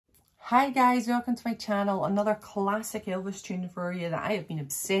Hi guys, welcome to my channel. Another classic Elvis tune for you that I have been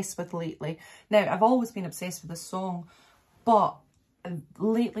obsessed with lately. Now, I've always been obsessed with this song, but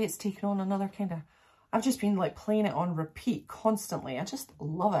lately it's taken on another kind of... I've just been like playing it on repeat constantly. I just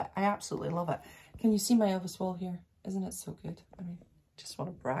love it. I absolutely love it. Can you see my Elvis wall here? Isn't it so good? I mean, just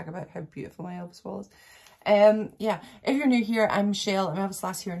want to brag about how beautiful my Elvis wall is. Yeah, if you're new here, I'm Michelle. I'm Elvis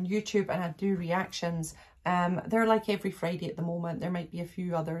Lass here on YouTube and I do reactions. They're like every Friday at the moment. There might be a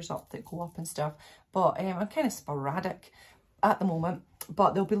few others up that go up and stuff, but I'm kind of sporadic at the moment.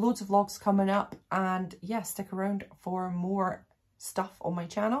 But there'll be loads of vlogs coming up, and yeah, stick around for more stuff on my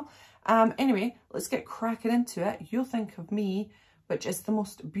channel. Anyway, let's get cracking into it. You'll Think of Me, which is the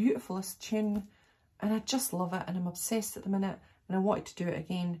most beautifulest tune, and I just love it, and I'm obsessed at the minute, and I wanted to do it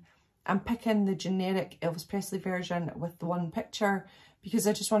again. I'm picking the generic Elvis Presley version with the one picture because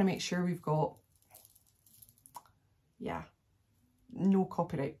I just want to make sure we've got, yeah, no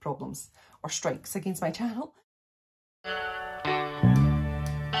copyright problems or strikes against my channel.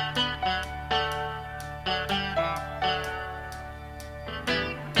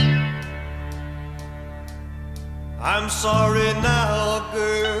 I'm sorry now,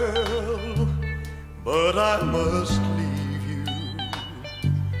 girl, but I must leave you.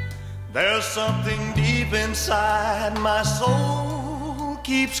 There's something deep inside my soul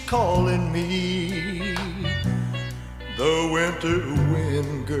keeps calling me. The winter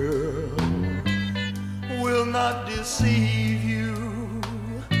wind, girl, will not deceive you.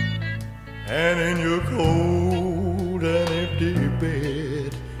 And in your cold and empty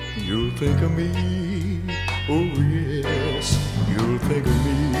bed, you'll think of me. Oh yes, you'll think of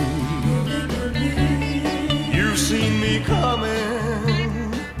me. You've seen me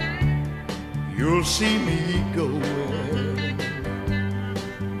coming, you'll see me going.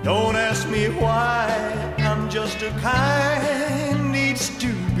 Don't ask me why, I'm just a kind needs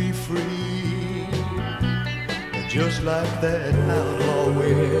to be free. Just like that outlaw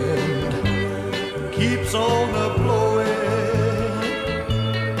wind keeps on a-blowing.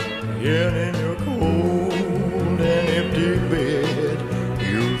 Yeah, in your cold and empty bed,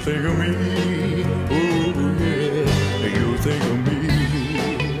 you'll think of me. Oh yeah, you'll think of me.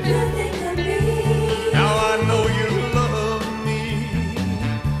 You'll think of me. Now I know you love me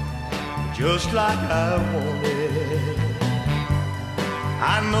just like I wanted.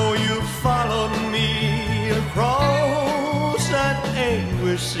 I know you followed me across that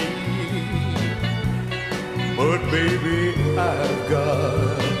anguish sea. But baby, I've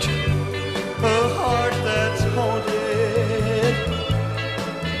got a heart that's haunted.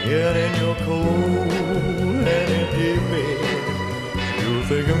 Yet in your cold and empty bed, you'll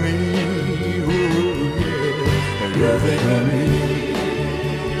think of me. Oh yeah, you'll think of me.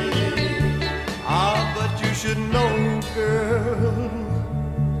 Ah, but you should know, girl,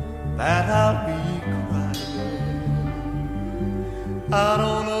 that I'll be crying out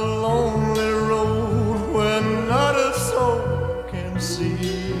on a lonely road where not a soul can see.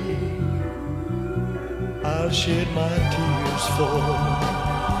 I'll shed my tears for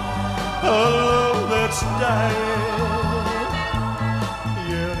a love that's dying.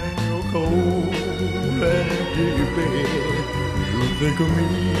 Yet in your cold and empty bed, you'll think of me.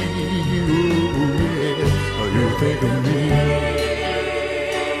 Oh yeah, you'll think of me.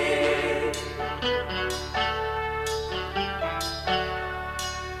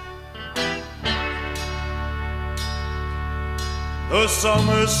 The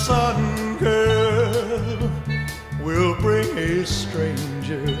summer sun, girl, will bring a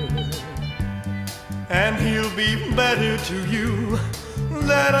stranger, and he'll be better to you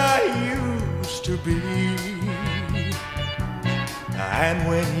than I used to be. And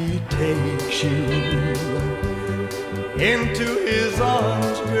when he takes you into his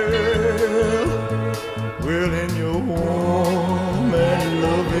arms, girl, well, in your warm and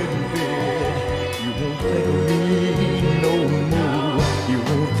loving bed, you won't think of me no more. You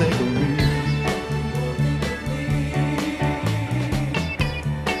won't think of me.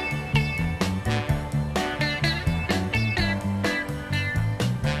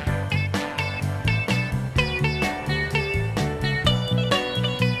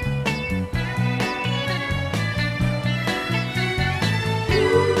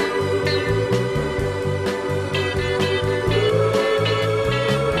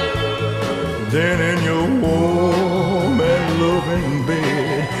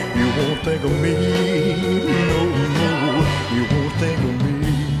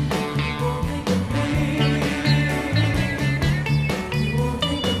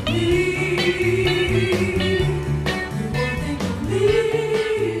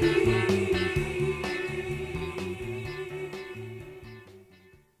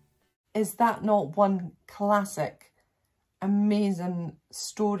 is that not one classic, amazing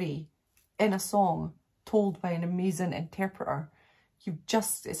story in a song told by an amazing interpreter?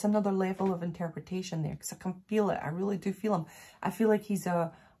 It's another level of interpretation there, because I can feel it. I really do feel him. I feel like he's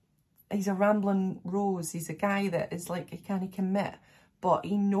a rambling rose. He's a guy that is like, he can't commit, but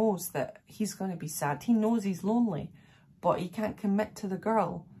he knows that he's going to be sad. He knows he's lonely, but he can't commit to the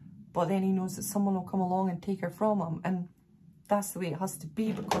girl. But then he knows that someone will come along and take her from him. And that's the way it has to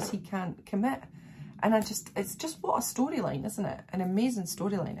be, because he can't commit. And it's just what a storyline, isn't it? An amazing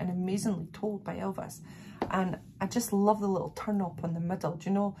storyline, and amazingly told by Elvis. And I just love the little turn up in the middle. Do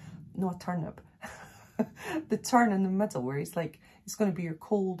you know? No, a turnip. The turn in the middle where he's like, it's going to be your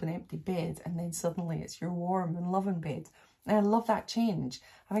cold and empty bed, and then suddenly it's your warm and loving bed. And I love that change.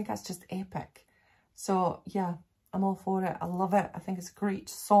 I think that's just epic. So yeah, I'm all for it. I love it. I think it's a great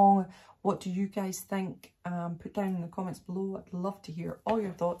song. What do you guys think? Put down in the comments below. I'd love to hear all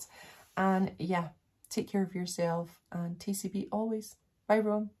your thoughts. And yeah, take care of yourself, and TCB always. Bye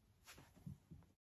everyone.